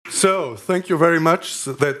So, thank you very much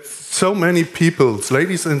that so many people,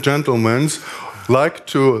 ladies and gentlemen, like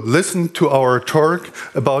to listen to our talk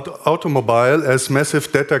about automobile as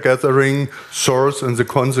massive data gathering source and the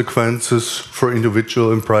consequences for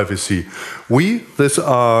individual and privacy. This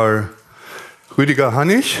are Rüdiger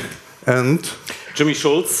Hannig and Jimmy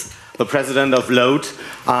Schulz, the president of LOAD,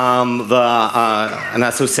 an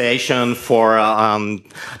association for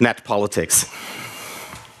net politics.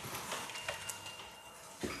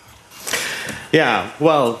 Yeah,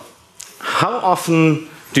 well, how often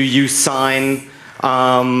do you sign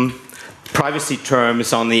privacy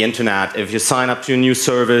terms on the internet? If you sign up to a new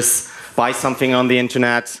service, buy something on the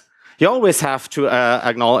internet, you always have to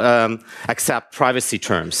accept privacy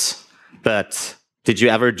terms. But did you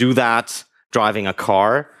ever do that driving a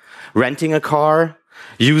car, renting a car,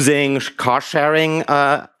 using car sharing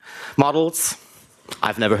models?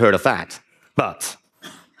 I've never heard of that. But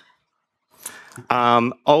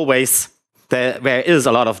always there is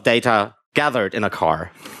a lot of data gathered in a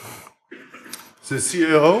car. The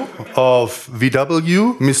CEO of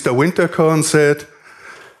VW, Mr. Winterkorn, said,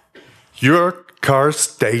 "Your car's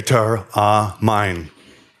data are mine."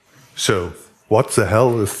 So, what the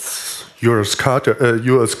hell is your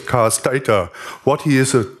car's data? What he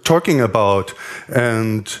is talking about,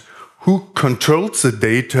 and who controls the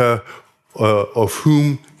data of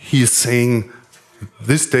whom he is saying,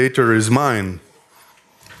 "This data is mine"?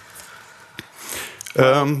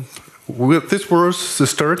 This was the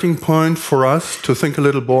starting point for us to think a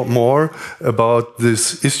little bit more about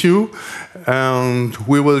this issue, and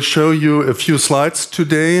we will show you a few slides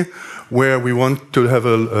today where we want to have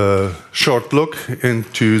a short look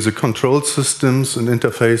into the control systems and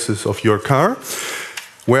interfaces of your car,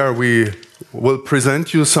 where we will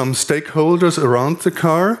present you some stakeholders around the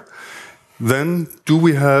car. Then, do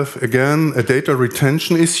we have, again, a data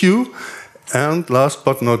retention issue? And last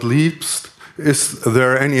but not least, is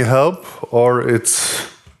there any help, or it's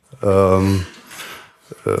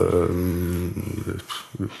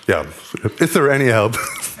yeah, is there any help?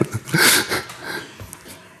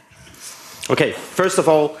 Okay, first of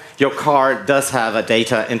all, your car does have a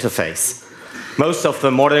data interface. Most of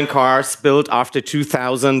the modern cars built after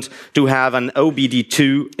 2000 do have an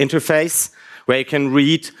OBD2 interface where you can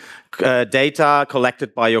read data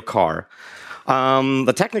collected by your car.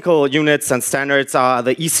 The technical units and standards are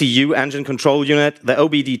the ECU, Engine Control Unit, the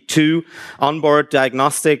OBD2, Onboard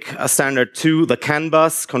Diagnostic Standard 2, the CAN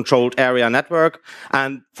bus, Controlled Area Network,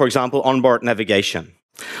 and, for example, onboard navigation.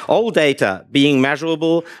 All data being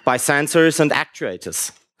measurable by sensors and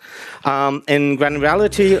actuators. In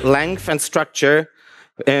granularity, length, and structure,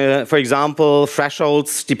 for example,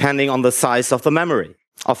 thresholds depending on the size of the memory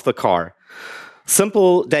of the car.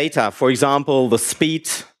 Simple data, for example, the speed,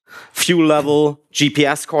 fuel level,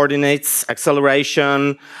 GPS coordinates,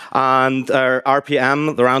 acceleration, and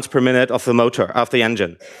RPM, the rounds per minute of the motor, of the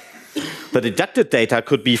engine. The deducted data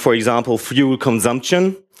could be, for example, fuel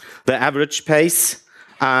consumption, the average pace,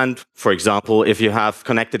 and, for example, if you have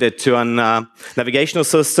connected it to a navigational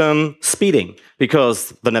system, speeding,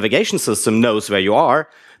 because the navigation system knows where you are,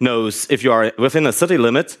 knows if you are within a city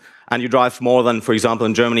limit, and you drive more than, for example,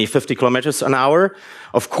 in Germany, 50 kilometers an hour,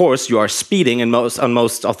 of course, you are speeding on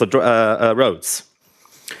most of the roads.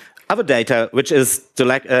 Other data, which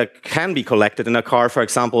can be collected in a car, for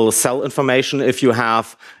example, cell information, if you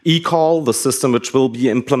have eCall, the system which will be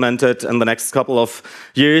implemented in the next couple of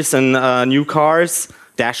years in new cars,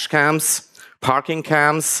 dash cams, parking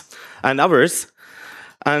cams, and others.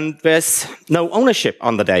 And there's no ownership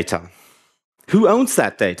on the data. Who owns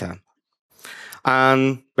that data?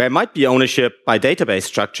 There might be ownership by database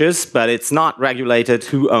structures, but it's not regulated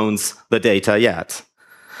who owns the data yet.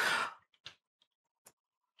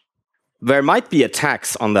 There might be a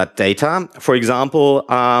tax on that data. For example,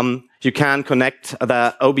 you can connect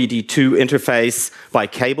the OBD2 interface by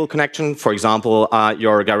cable connection. For example,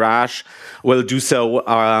 your garage will do so,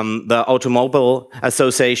 the Automobile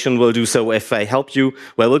Association will do so if they help you.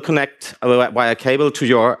 They will connect via cable to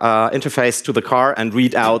your interface to the car and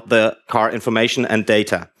read out the car information and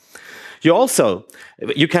data.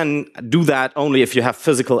 You can do that only if you have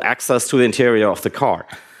physical access to the interior of the car.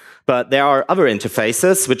 But there are other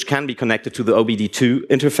interfaces which can be connected to the OBD2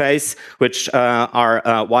 interface, which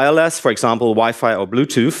are wireless, for example, Wi-Fi or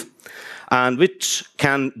Bluetooth, and which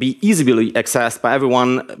can be easily accessed by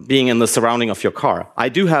everyone being in the surrounding of your car. I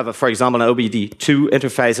do have, for example, an OBD2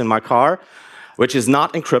 interface in my car, which is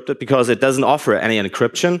not encrypted because it doesn't offer any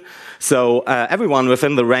encryption. So everyone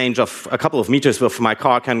within the range of a couple of meters with my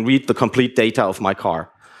car can read the complete data of my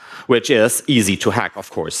car, which is easy to hack, of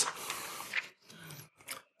course.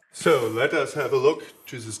 So let us have a look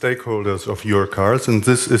to the stakeholders of your cars, and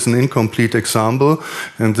this is an incomplete example,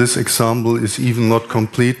 and this example is even not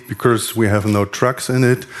complete because we have no trucks in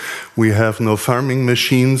it, we have no farming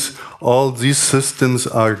machines. All these systems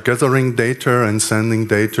are gathering data and sending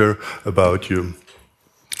data about you.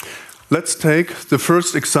 Let's take the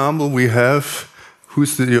first example we have,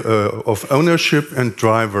 who's of ownership and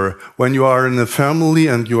driver. When you are in a family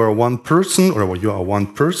and you are one person,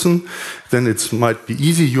 then it might be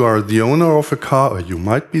easy. You are the owner of a car, or you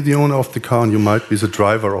might be the owner of the car, and you might be the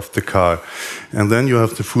driver of the car. And then you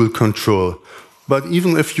have the full control. But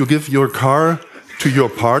even if you give your car to your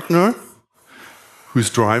partner, who's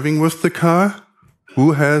driving with the car,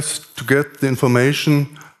 who has to get the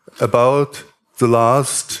information about the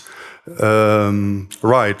last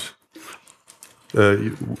ride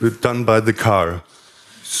done by the car.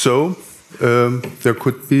 So there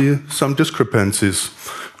could be some discrepancies.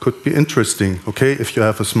 Could be interesting. Okay, if you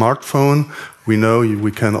have a smartphone, we know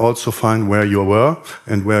we can also find where you were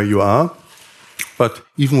and where you are. But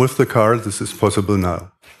even with the car, this is possible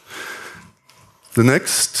now. The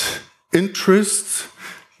next interest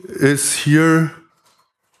is here.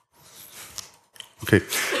 Okay.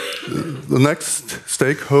 The next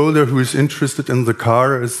stakeholder who is interested in the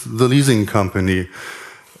car is the leasing company.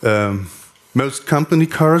 Most company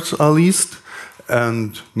cars are leased,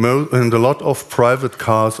 and a lot of private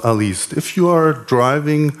cars are leased. If you are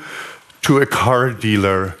driving to a car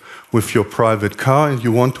dealer with your private car and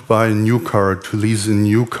you want to buy a new car, to lease a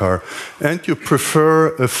new car, and you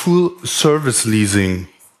prefer a full service leasing,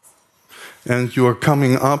 and you are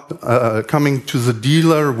coming to the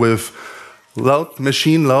dealer with loud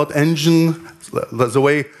machine, loud engine, the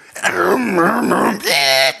way,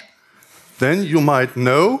 then you might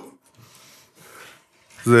know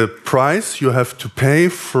the price you have to pay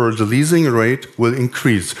for the leasing rate will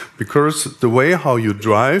increase, because the way how you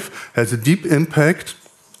drive has a deep impact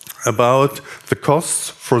about the costs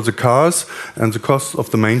for the cars and the costs of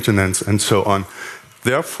the maintenance and so on.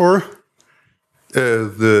 Therefore,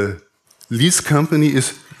 the lease company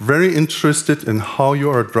is very interested in how you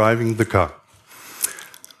are driving the car.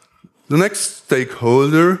 The next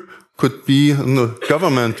stakeholder could be a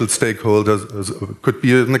governmental stakeholder.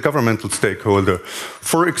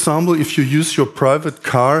 For example, if you use your private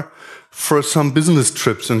car for some business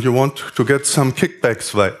trips and you want to get some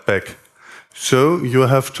kickbacks back, so you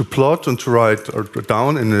have to plot and to write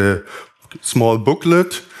down in a small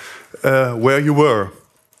booklet where you were.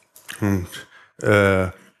 And,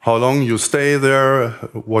 how long you stay there,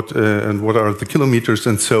 what are the kilometers,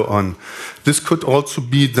 and so on. This could also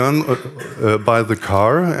be done by the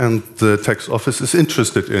car, and the tax office is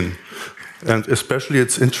interested in. And especially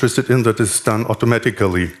it's interested in that it's done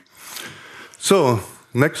automatically. So,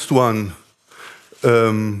 next one.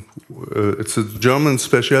 It's a German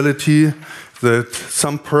specialty that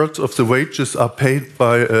some parts of the wages are paid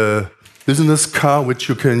by a business car, which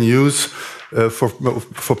you can use for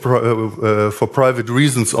private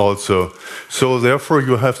reasons also. So therefore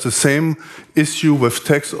you have the same issue with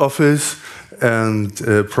tax office and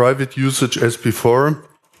private usage as before.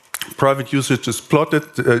 Private usage is plotted,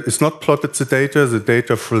 is not plotted the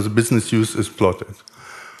data for the business use is plotted.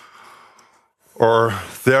 Or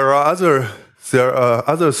there are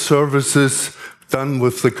other services done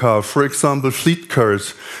with the car. For example, fleet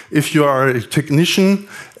cars. If you are a technician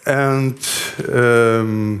and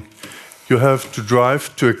you have to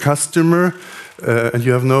drive to a customer and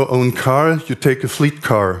you have no own car, you take a fleet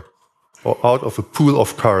car or out of a pool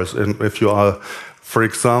of cars. And if you are, for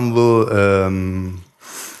example,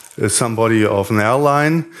 somebody of an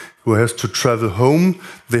airline who has to travel home,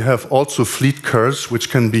 they have also fleet cars which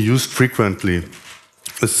can be used frequently.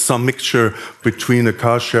 It's some mixture between a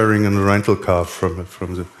car sharing and a rental car from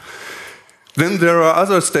the. Then there are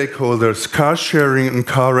other stakeholders, car sharing and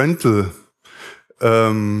car rental.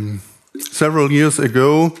 Several years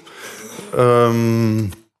ago,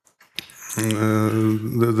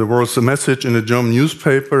 there was a message in a German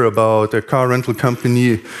newspaper about a car rental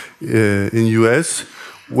company in US,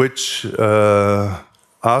 which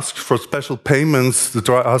asked for special payments,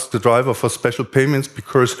 asked the driver for special payments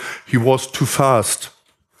because he was too fast,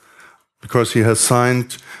 because he has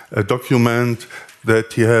signed a document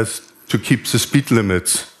that he has to keep the speed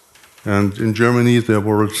limits. And in Germany, there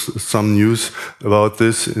was some news about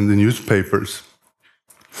this in the newspapers.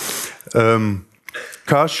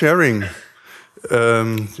 Car sharing.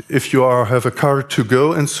 If you have a car to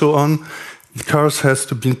go and so on, the cars has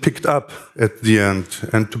to be picked up at the end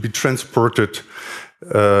and to be transported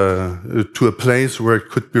to a place where it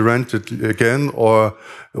could be rented again or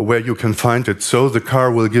where you can find it. So the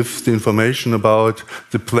car will give the information about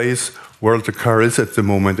the place where the car is at the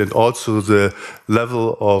moment, and also the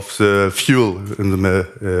level of the fuel in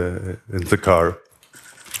the car.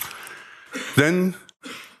 Then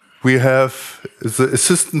we have the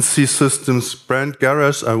assistancy systems, brand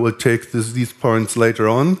garage. I will take these points later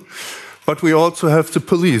on. But we also have the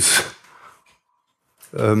police.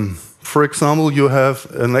 For example, you have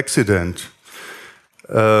an accident.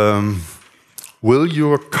 Will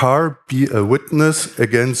your car be a witness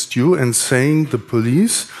against you and saying the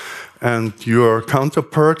police and your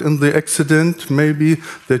counterpart in the accident maybe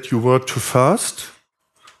that you were too fast?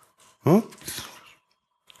 Huh?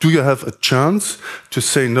 Do you have a chance to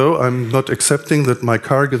say, no, I'm not accepting that my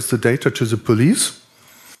car gives the data to the police?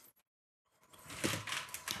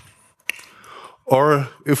 Or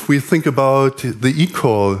if we think about the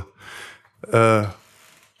eCall,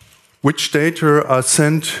 which data are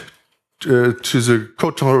sent to the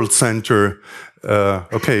control center?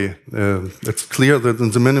 It's clear that in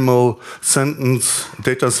the minimal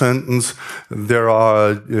data sentence, there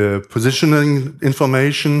are positioning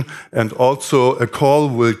information, and also a call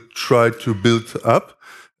will try to build up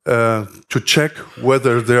to check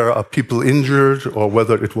whether there are people injured or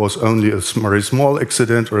whether it was only a very small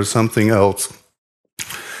accident or something else.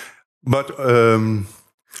 But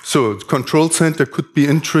so the control center could be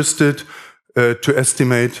interested to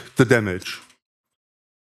estimate the damage.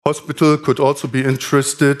 Hospital could also be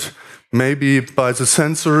interested maybe by the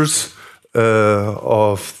sensors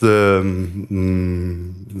of the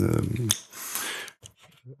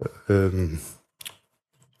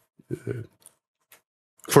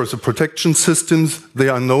for the protection systems. They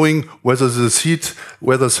are knowing whether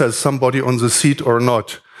there's somebody on the seat or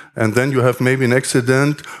not. And then you have maybe an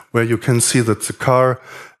accident where you can see that the car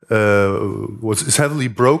is heavily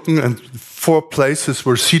broken and 4 places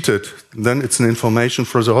were seated. Then it's an information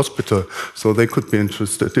for the hospital, so they could be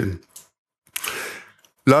interested in.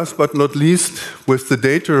 Last but not least, with the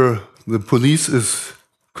data the police is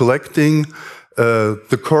collecting,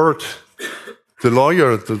 the court, the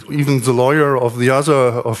lawyer, even the lawyer of the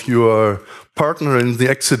other of your partner in the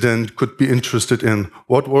accident could be interested in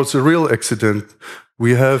what was the real accident.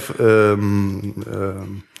 We have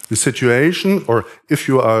the situation, or if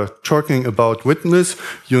you are talking about witness,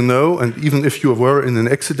 you know, and even if you were in an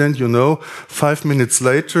accident, you know, 5 minutes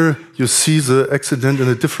later, you see the accident in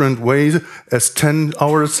a different way as 10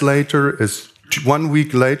 hours later, as 1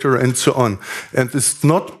 week later, and so on. And it's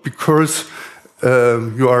not because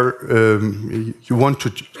you want to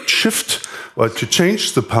shift or to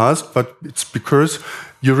change the past, but it's because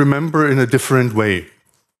you remember in a different way.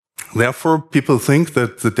 Therefore, people think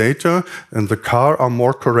that the data and the car are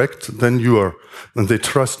more correct than you are, and they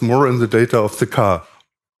trust more in the data of the car,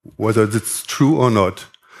 whether it's true or not.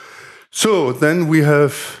 So then we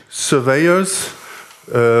have surveyors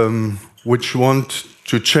which want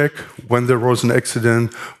to check when there was an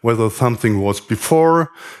accident, whether something was before,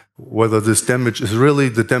 whether this damage is really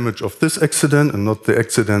the damage of this accident and not the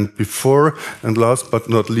accident before. And last but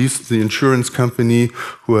not least, the insurance company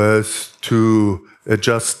who has to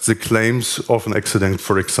adjust the claims of an accident,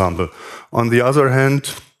 for example. On the other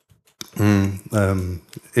hand,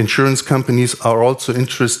 insurance companies are also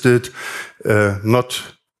interested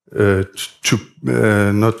that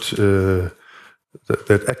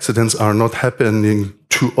accidents are not happening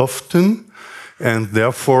too often, and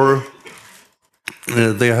therefore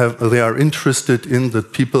they are interested in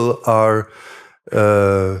that people are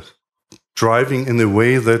driving in a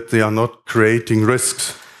way that they are not creating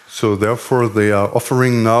risks. So therefore, they are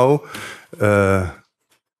offering now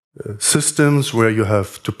systems where you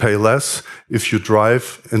have to pay less if you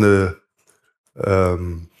drive in a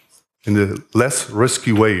less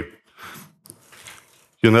risky way.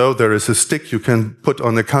 You know, there is a stick you can put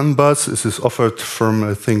on a CAN bus. This is offered from,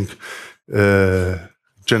 I think,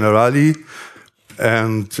 Generali,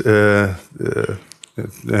 and the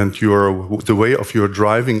way of your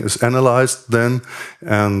driving is analyzed then,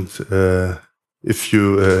 and if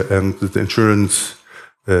you and the insurance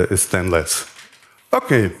is then less.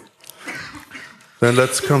 Okay, then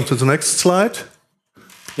let's come to the next slide.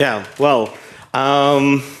 Yeah, well,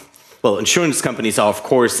 insurance companies are of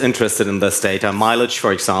course interested in this data, mileage,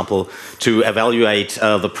 for example, to evaluate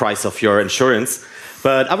the price of your insurance.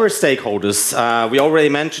 But other stakeholders, we already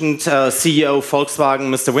mentioned CEO Volkswagen,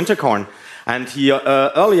 Mr. Winterkorn, and he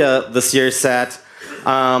earlier this year said,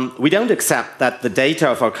 we don't accept that the data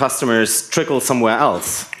of our customers trickle somewhere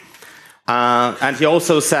else. And he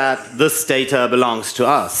also said this data belongs to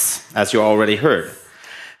us, as you already heard.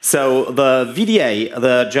 So the VDA,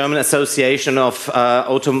 the German Association of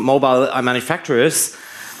Automobile Manufacturers,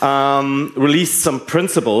 released some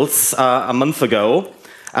principles a month ago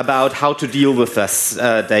about how to deal with this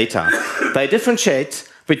data. They differentiate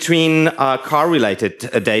between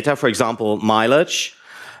car-related data, for example, mileage,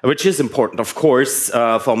 which is important, of course,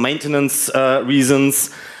 for maintenance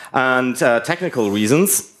reasons and technical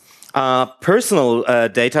reasons. Personal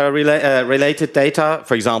data related data,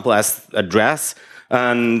 for example, as address,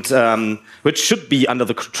 and which should be under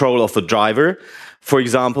the control of the driver. For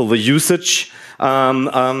example, the usage,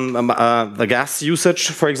 the gas usage,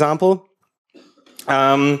 for example.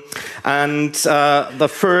 And the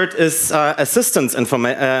third is assistance and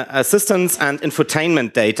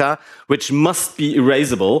infotainment data, which must be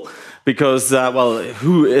erasable, because, well,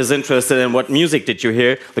 who is interested in what music did you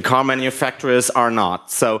hear? The car manufacturers are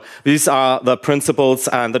not. So these are the principles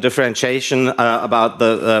and the differentiation about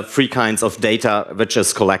the three kinds of data which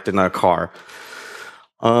is collected in a car.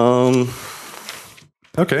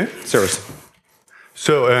 Okay. Serious.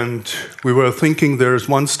 So, and we were thinking there's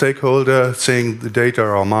one stakeholder saying the data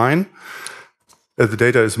are mine, the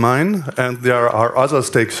data is mine, and there are other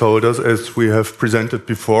stakeholders as we have presented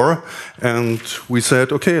before. And we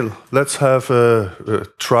said, okay, let's have a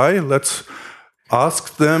try. Let's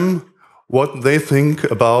ask them what they think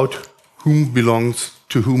about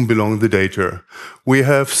to whom belong the data. We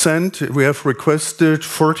have requested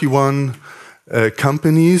 41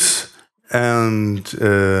 companies and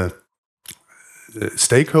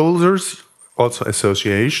stakeholders, also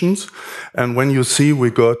associations. And when you see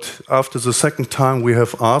after the second time we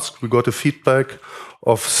have asked, we got a feedback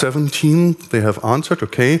of 17. They have answered,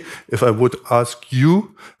 okay, if I would ask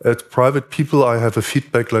you as private people, I have a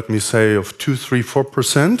feedback, let me say, of 2, 3,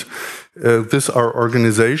 4%. This our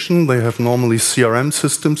organization. They have normally CRM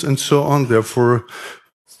systems and so on. Therefore,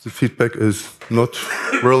 the feedback is not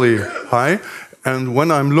really high. And when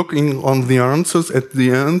I'm looking on the answers at the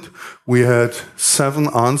end, we had 7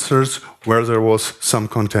 answers where there was some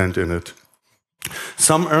content in it.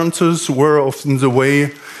 Some answers were often the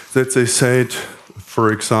way that they said,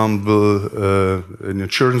 for example, an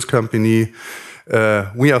insurance company,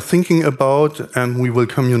 we are thinking about and we will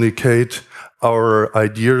communicate our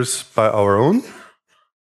ideas by our own.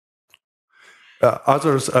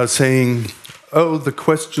 Others are saying, oh, the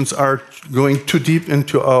questions are going too deep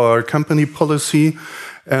into our company policy,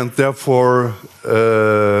 and therefore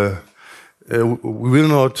we will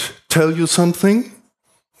not tell you something.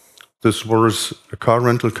 This was a car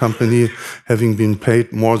rental company having been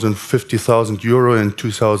paid more than 50,000 euro in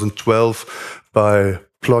 2012 by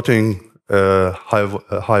plotting a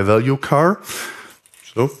high-value car.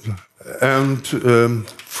 So, and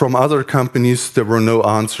from other companies, there were no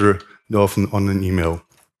answer often on an email.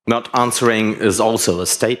 Not answering is also a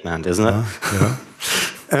statement, isn't it? Yeah.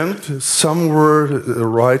 And some were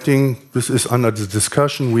writing, this is under the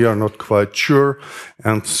discussion, we are not quite sure,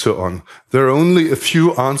 and so on. There are only a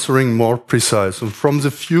few answering more precise. And from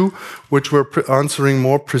the few which were answering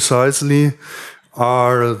more precisely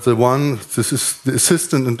are this is the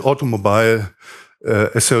assistant and automobile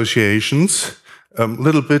associations. A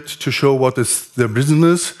little bit to show what is their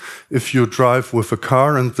business. If you drive with a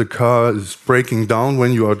car and the car is breaking down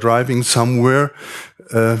when you are driving somewhere,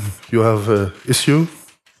 you have an issue,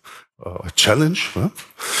 a challenge. Huh?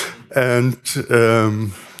 And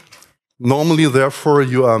normally, therefore,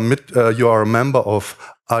 you are a member of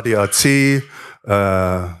ADAC,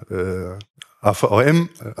 AVM,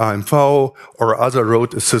 AMV, or other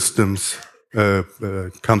road assistance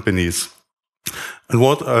companies. And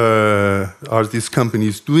what are these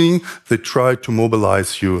companies doing? They try to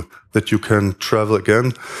mobilize you, that you can travel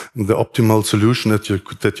again, the optimal solution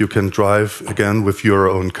that you can drive again with your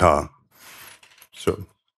own car. So,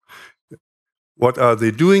 what are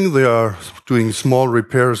they doing? They are doing small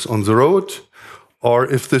repairs on the road, or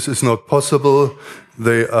if this is not possible,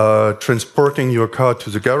 they are transporting your car to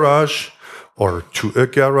the garage or to a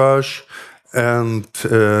garage, and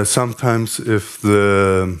sometimes if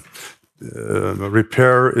the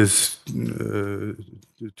repair is too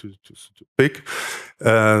big,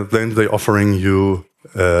 then they're offering you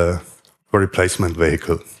a replacement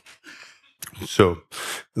vehicle. So,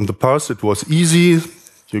 in the past it was easy.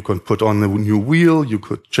 You could put on a new wheel, you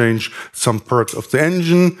could change some parts of the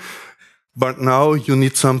engine, but now you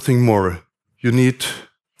need something more. You need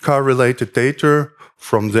car-related data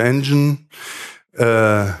from the engine.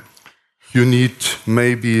 You need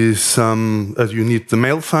maybe you need the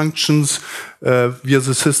mail functions via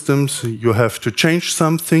the systems. You have to change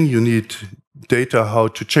something. You need data how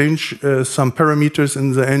to change some parameters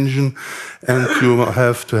in the engine. And you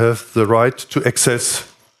have to have the right to access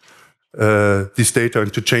this data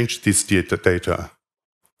and to change this data.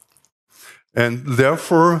 And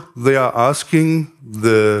therefore, they are asking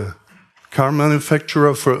the car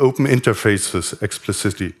manufacturer for open interfaces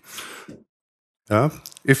explicitly. Yeah?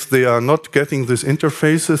 If they are not getting these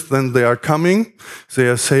interfaces, then they are coming.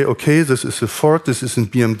 They say, okay, this is a Ford, this is a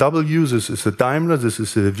BMW, this is a Daimler, this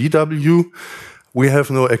is a VW. We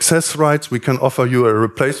have no access rights. We can offer you a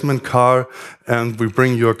replacement car, and we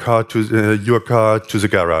bring your car to the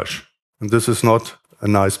garage. And this is not a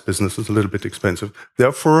nice business. It's a little bit expensive.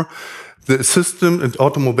 Therefore, the system and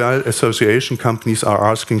automobile association companies are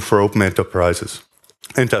asking for open interfaces.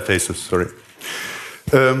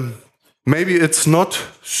 Maybe it's not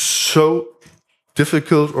so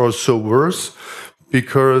difficult or so worse,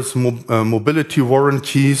 because mobility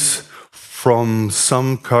warranties from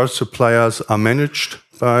some car suppliers are managed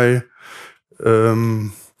by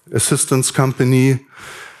assistance company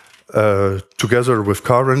together with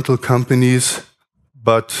car rental companies,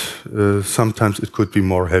 but sometimes it could be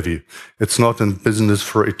more heavy. It's not a business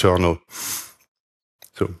for eternal.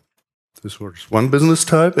 So this was one business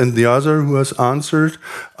type, and the other who has answered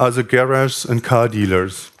are the garage and car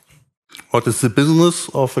dealers. What is the business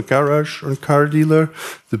of a garage and car dealer?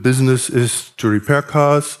 The business is to repair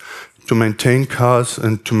cars, to maintain cars,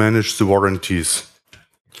 and to manage the warranties.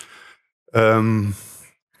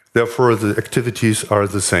 Therefore, the activities are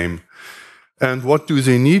the same. And what do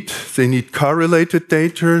they need? They need car-related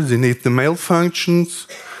data, they need the mail functions,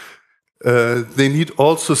 they need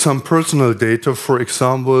also some personal data, for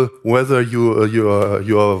example, whether your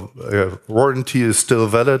warranty is still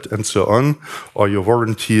valid and so on, or your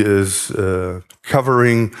warranty is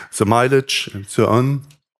covering the mileage and so on.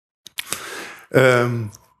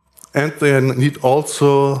 And they need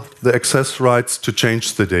also the access rights to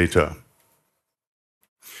change the data.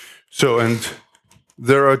 So, and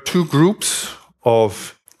there are two groups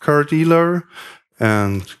of car dealer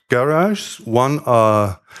and garage. One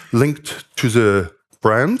are linked to the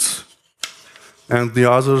brands, and the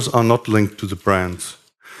others are not linked to the brands.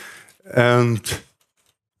 And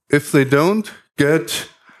if they don't get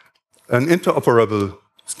an interoperable,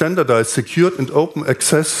 standardized, secured, and open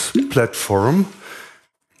access platform,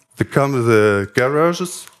 the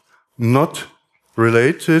garages not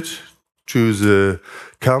related to the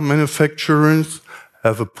car manufacturers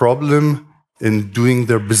have a problem in doing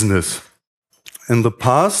their business. In the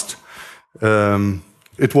past,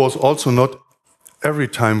 it was also not every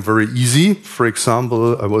time very easy. For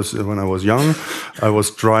example, when I was young, I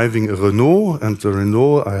was driving a Renault, and the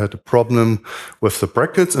Renault, I had a problem with the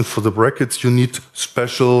brackets, and for the brackets you need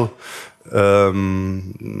special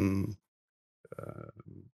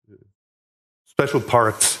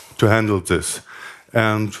parts to handle this.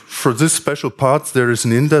 And for these special parts, there is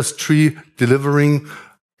an industry delivering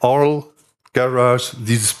all garage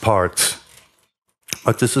these parts.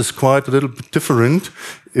 But this is quite a little bit different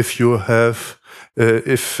if you have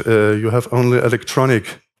only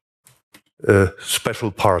electronic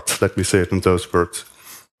special parts. Let me say it in those words.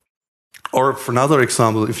 Or for another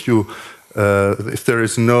example, if there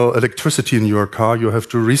is no electricity in your car, you have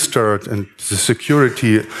to restart, and the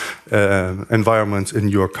security environments in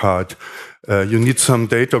your car. You need some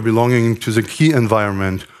data belonging to the key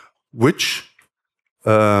environment, which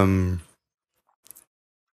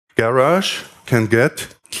garage can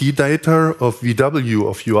get key data of VW,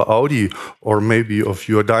 of your Audi, or maybe of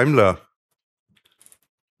your Daimler.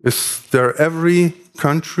 Is there every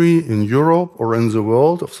country in Europe or in the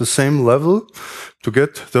world of the same level to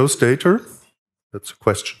get those data? That's a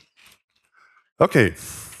question. Okay.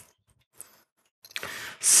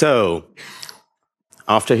 So,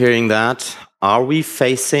 after hearing that, are we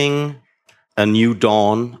facing a new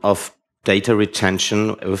dawn of data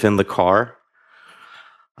retention within the car?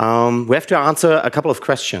 We have to answer a couple of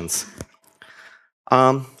questions.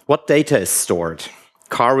 What data is stored?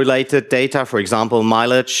 Car-related data, for example,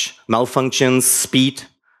 mileage, malfunctions, speed,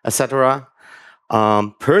 etc.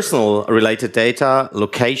 Personal-related data,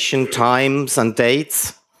 location, times, and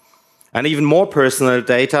dates. And even more personal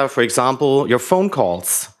data, for example, your phone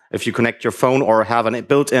calls, if you connect your phone or have a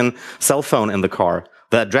built-in cell phone in the car.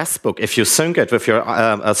 The address book, if you sync it with your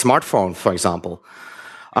smartphone, for example.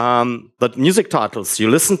 The music titles you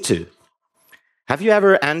listen to. Have you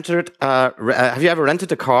ever rented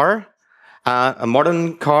a car, a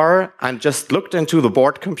modern car, and just looked into the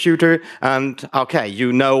board computer and, okay,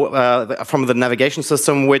 you know from the navigation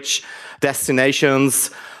system which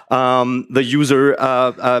destinations the user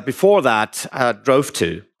before that drove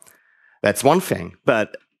to? That's one thing.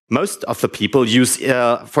 But most of the people use,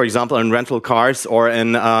 for example, in rental cars or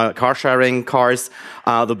in car-sharing cars,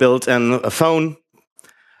 the built-in phone,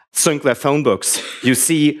 sync their phone books. You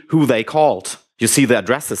see who they called. You see the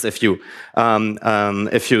addresses if you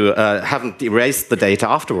haven't erased the data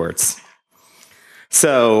afterwards.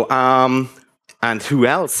 So, and who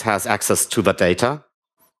else has access to the data?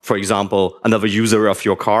 For example, another user of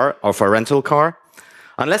your car, of a rental car.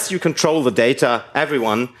 Unless you control the data,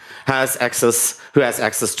 everyone has access, who has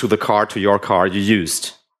access to the car, to your car you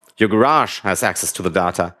used. Your garage has access to the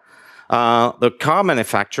data. The car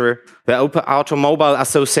manufacturer, the Automobile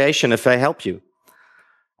Association, if they help you.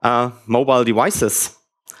 Mobile devices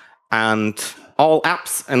and all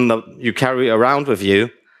apps you carry around with you,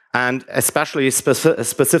 and especially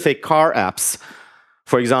specific car apps.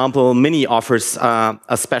 For example, Mini offers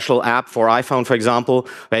a special app for iPhone, for example,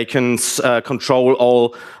 where you can control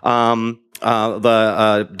all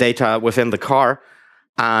the data within the car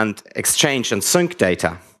and exchange and sync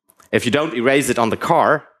data. If you don't erase it on the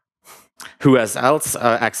car, who has else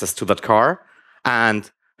access to that car, and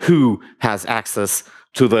who has access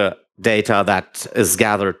to the data that is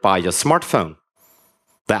gathered by your smartphone?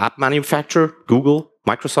 The app manufacturer, Google,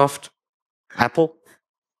 Microsoft, Apple.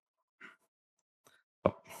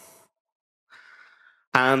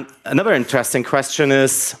 And another interesting question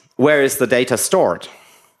is, where is the data stored?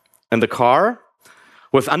 In the car,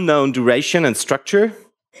 with unknown duration and structure.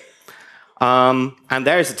 And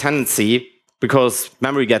there is a tendency, because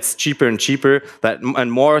memory gets cheaper and cheaper,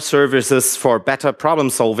 and more services for better problem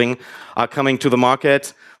solving are coming to the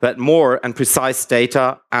market, that more and precise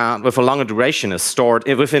data with a longer duration is stored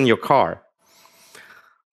within your car.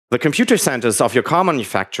 The computer centers of your car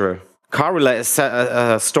manufacturer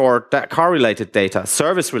store car-related data,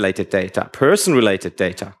 service-related data, person-related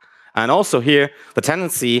data. And also here, the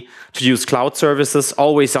tendency to use cloud services,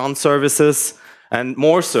 always-on services, and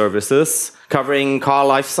more services covering car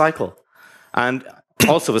life cycle. And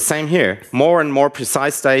also the same here, more and more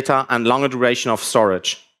precise data and longer duration of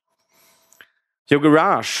storage. Your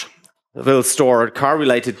garage will store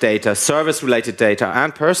car-related data, service-related data,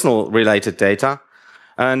 and personal-related data.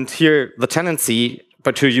 And here, the tendency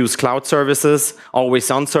to use cloud services,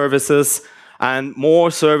 always-on services, and more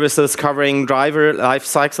services covering driving life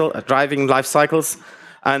cycles,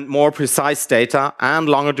 and more precise data and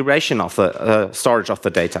longer duration of the storage of the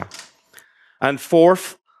data. And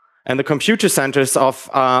fourth, in the computer centers of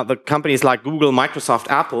the companies like Google, Microsoft,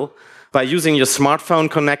 Apple, by using your smartphone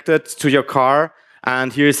connected to your car,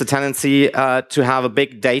 and here's the tendency to have a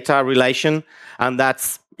big data relation, and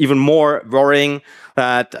that's even more worrying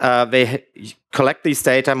that they collect these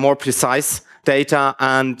data, more precise data,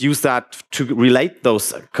 and use that to relate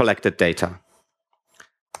those collected data.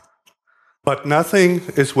 But nothing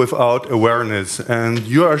is without awareness, and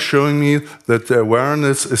you are showing me that the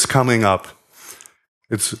awareness is coming up.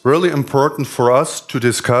 It's really important for us to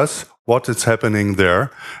discuss what is happening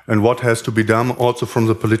there and what has to be done also from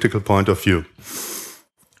the political point of view.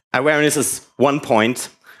 Awareness is one point,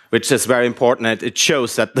 which is very important. It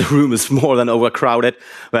shows that the room is more than overcrowded,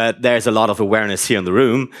 but there's a lot of awareness here in the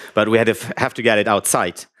room, but we have to get it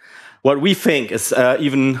outside. What we think is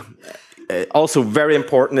even also very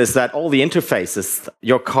important is that all the interfaces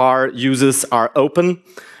your car uses are open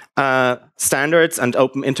standards and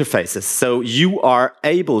open interfaces. So you are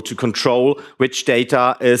able to control which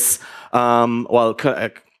data is got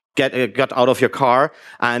out of your car,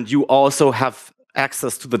 and you also have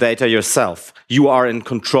access to the data yourself. You are in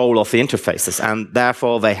control of the interfaces, and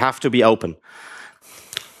therefore they have to be open.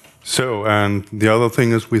 So, and the other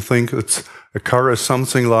thing is, we think a car is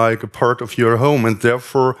something like a part of your home, and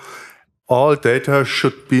therefore all data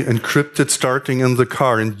should be encrypted starting in the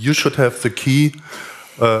car, and you should have the key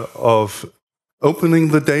of opening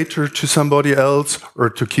the data to somebody else or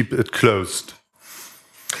to keep it closed.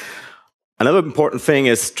 Another important thing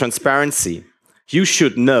is transparency. You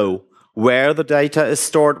should know where the data is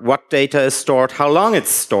stored, what data is stored, how long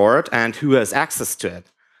it's stored, and who has access to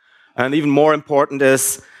it. And even more important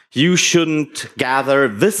is, you shouldn't gather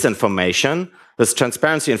this information, this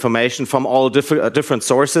transparency information, from all different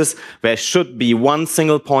sources. There should be one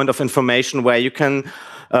single point of information where you can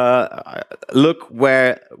look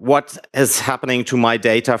what is happening to my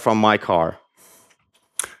data from my car.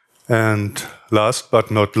 And last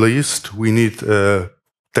but not least, we need a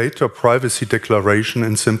data privacy declaration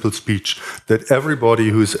in simple speech, that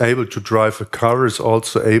everybody who is able to drive a car is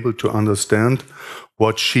also able to understand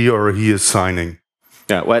what she or he is signing.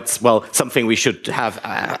 Yeah, well, it's something we should have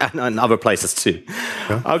in other places too.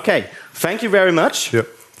 Yeah. Okay, thank you very much. Yeah,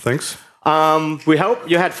 thanks. We hope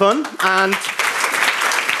you had fun, and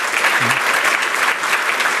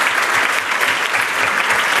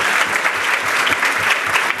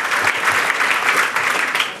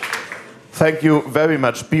thank you very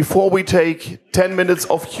much. Before we take 10 minutes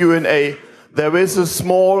of Q&A, there is a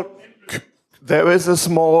small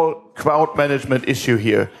crowd management issue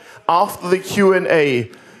here. After the Q&A,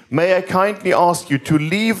 May I kindly ask you to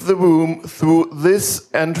leave the room through this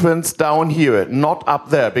entrance down here, not up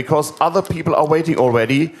there, because other people are waiting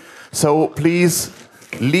already. So please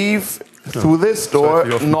leave through this door,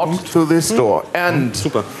 not through this door. And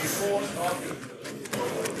Super.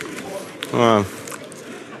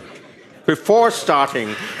 Before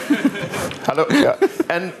starting, hello. Yeah.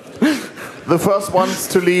 And the first ones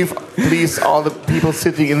to leave, please, are the people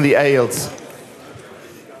sitting in the aisles.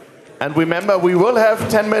 And remember, we will have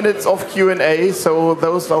 10 minutes of Q&A, so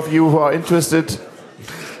those of you who are interested,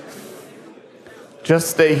 just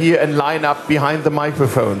stay here and line up behind the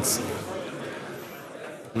microphones.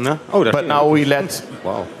 No? Oh, But now we let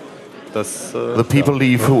wow. the people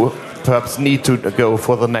leave who perhaps need to go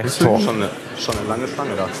for the next talk. Schon eine lange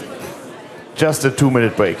Schlange da. Just a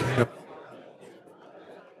 2-minute break. Yep.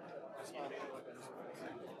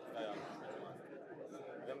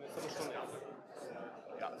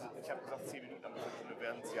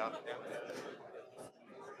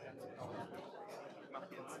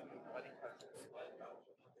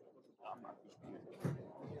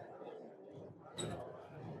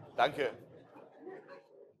 Danke.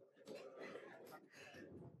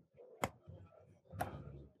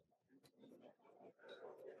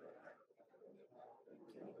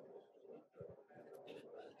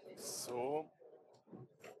 So.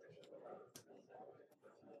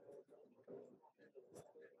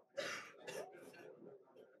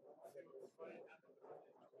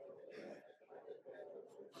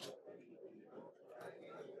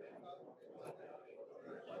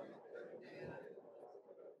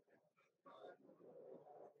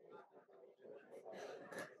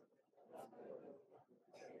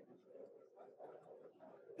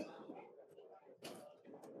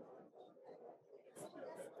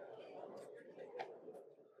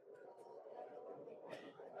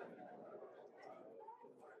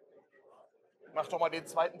 Mach doch mal den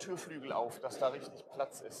zweiten Türflügel auf, dass da richtig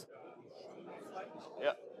Platz ist.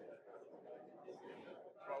 Ja.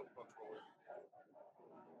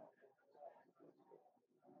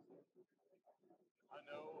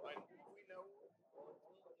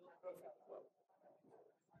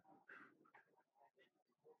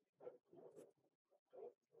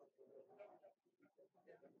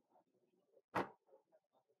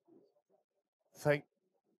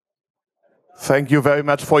 Thank you very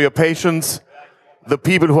much for your patience. The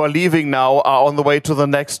people who are leaving now are on the way to the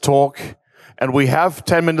next talk, and we have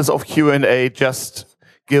 10 minutes of Q&A. Just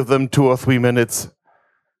give them 2 or 3 minutes.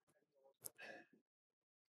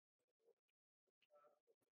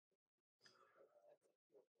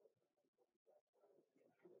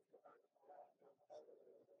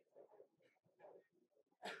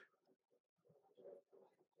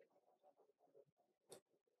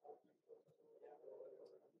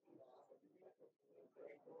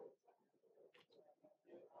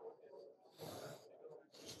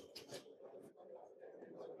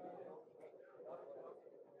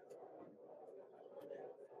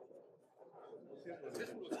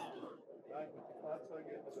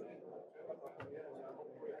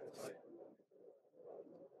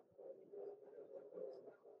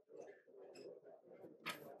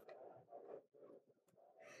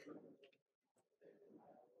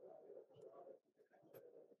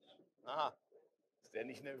 Aha, ist der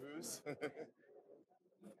nicht nervös?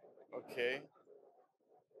 Okay.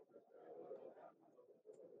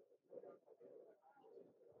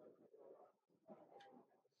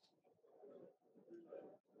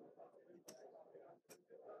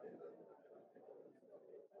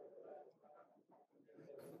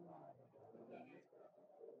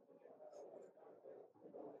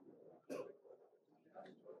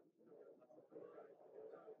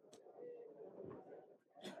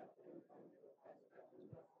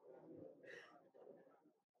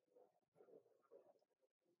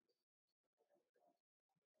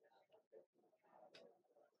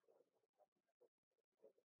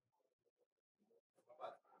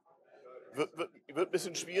 Wird ein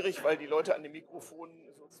bisschen schwierig, weil die Leute an den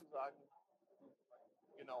Mikrofonen sozusagen,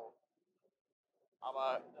 genau.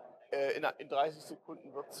 Aber in 30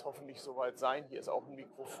 Sekunden wird es hoffentlich soweit sein. Hier ist auch ein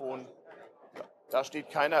Mikrofon. Da steht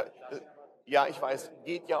keiner. Ja, ich weiß,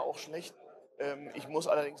 geht ja auch schlecht. Ich muss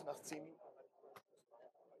allerdings nach 10 Minuten.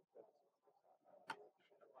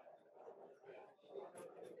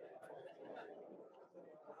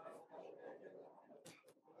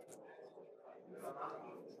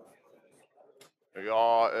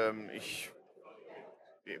 Ja,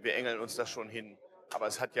 wir engeln uns das schon hin. Aber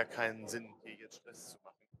es hat ja keinen Sinn, hier jetzt Stress zu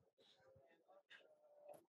machen.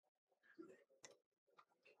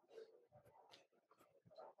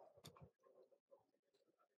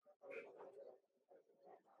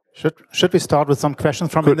 Should we start with some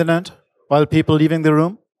questions from internet while people leaving the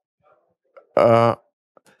room?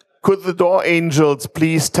 Could the door angels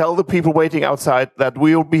please tell the people waiting outside that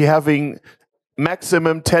we'll be having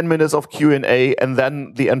maximum 10 minutes of Q&A and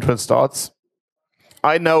then the entrance starts?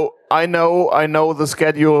 I know the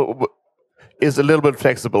schedule is a little bit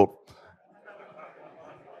flexible.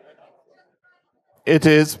 It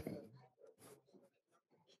is.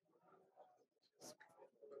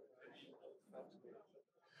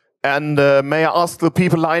 And may I ask the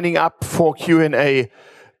people lining up for Q&A,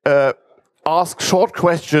 ask short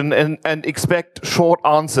question and expect short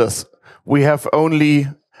answers. We have only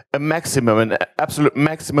an absolute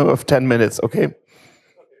maximum of 10 minutes, okay?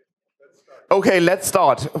 Okay, let's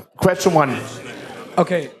start. Question 1.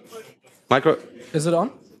 Okay. Micro. Is it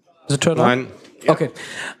on? Is it turned on? Nine. Okay.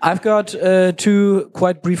 I've got 2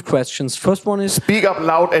 quite brief questions. First one is... Speak up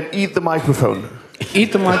loud and eat the microphone.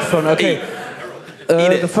 Eat the microphone, okay.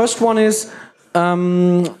 The first one is,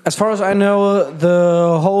 as far as I know,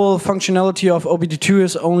 the whole functionality of OBD2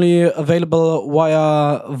 is only available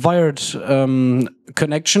via wired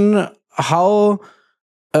connection. How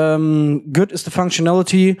good is the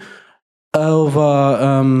functionality of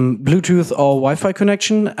Bluetooth or Wi-Fi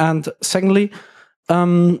connection? And secondly,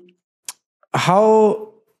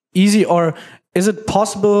 how easy or is it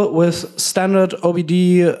possible with standard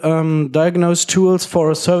OBD diagnose tools for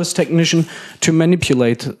a service technician to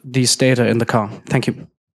manipulate these data in the car? Thank you.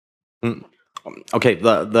 Okay,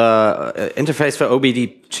 the interface for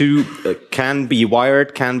OBD2 can be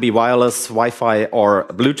wired, can be wireless, Wi-Fi, or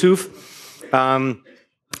Bluetooth.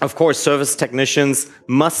 Of course, service technicians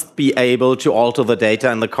must be able to alter the data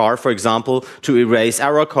in the car, for example, to erase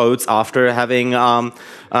error codes after having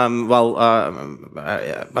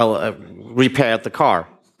repaired the car.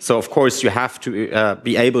 So, of course, you have to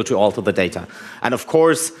be able to alter the data. And, of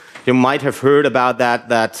course, you might have heard about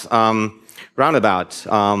that roundabout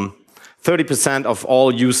 30% of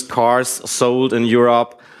all used cars sold in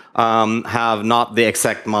Europe have not the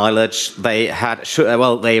exact mileage they had.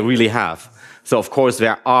 They really have. So, of course,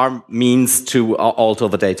 there are means to alter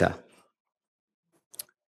the data.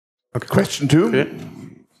 Okay. Question 2.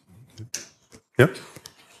 Yeah.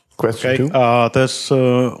 Question 2. There's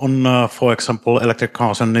for example, electric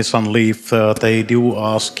cars and Nissan Leaf. They do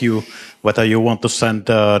ask you whether you want to send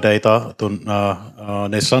data to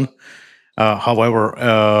Nissan. However,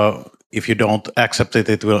 if you don't accept it,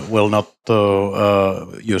 it will not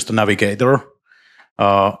use the navigator.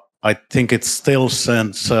 I think it still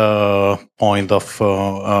sends a point of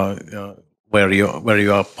where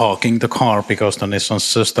you are parking the car, because the Nissan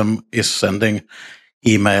system is sending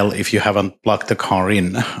email if you haven't plugged the car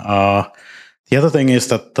in. The other thing is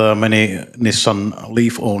that many Nissan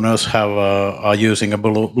Leaf owners are using a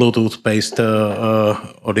Bluetooth-based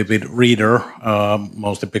ODB reader,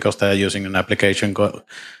 mostly because they are using an application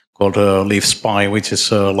called Leaf Spy, which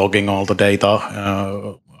is logging all the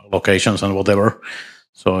data, locations and whatever.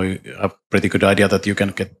 So you have a pretty good idea that you can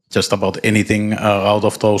get just about anything out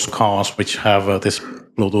of those cars which have this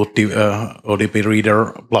Bluetooth ODB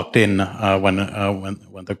reader plugged in when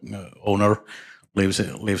the owner leaves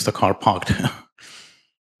the car parked.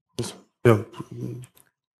 Yeah.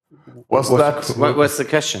 What was the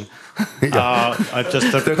question? I'm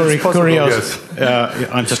just curious. Yes.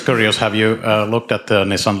 I'm just curious. Have you looked at the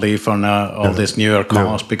Nissan Leaf and all these newer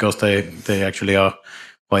cars, because they actually are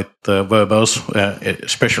quite verbose,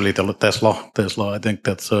 especially the Tesla. I think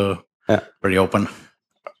that's very open.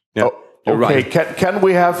 Yeah. Okay, right. Can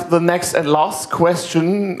we have the next and last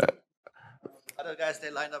question? Other guys,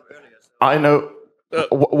 they lined up earlier. So. I know.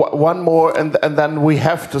 One more, and then we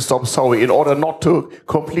have to stop. Sorry, in order not to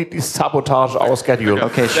completely sabotage our schedule.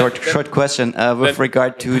 Okay, short question. With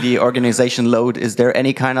regard to the organization load, is there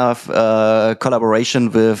any kind of collaboration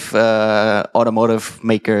with automotive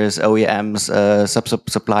makers, OEMs,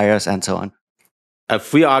 suppliers, and so on?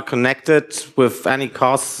 If we are connected with any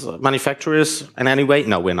cars manufacturers in any way,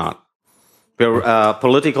 no, we're not. We're a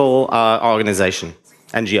political organization,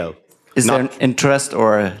 NGO. Is there an interest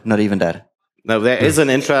or not even that? No, there is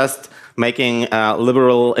an interest making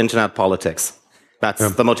liberal internet politics.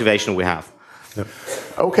 That's the motivation we have.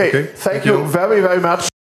 Okay, thank you very, very much.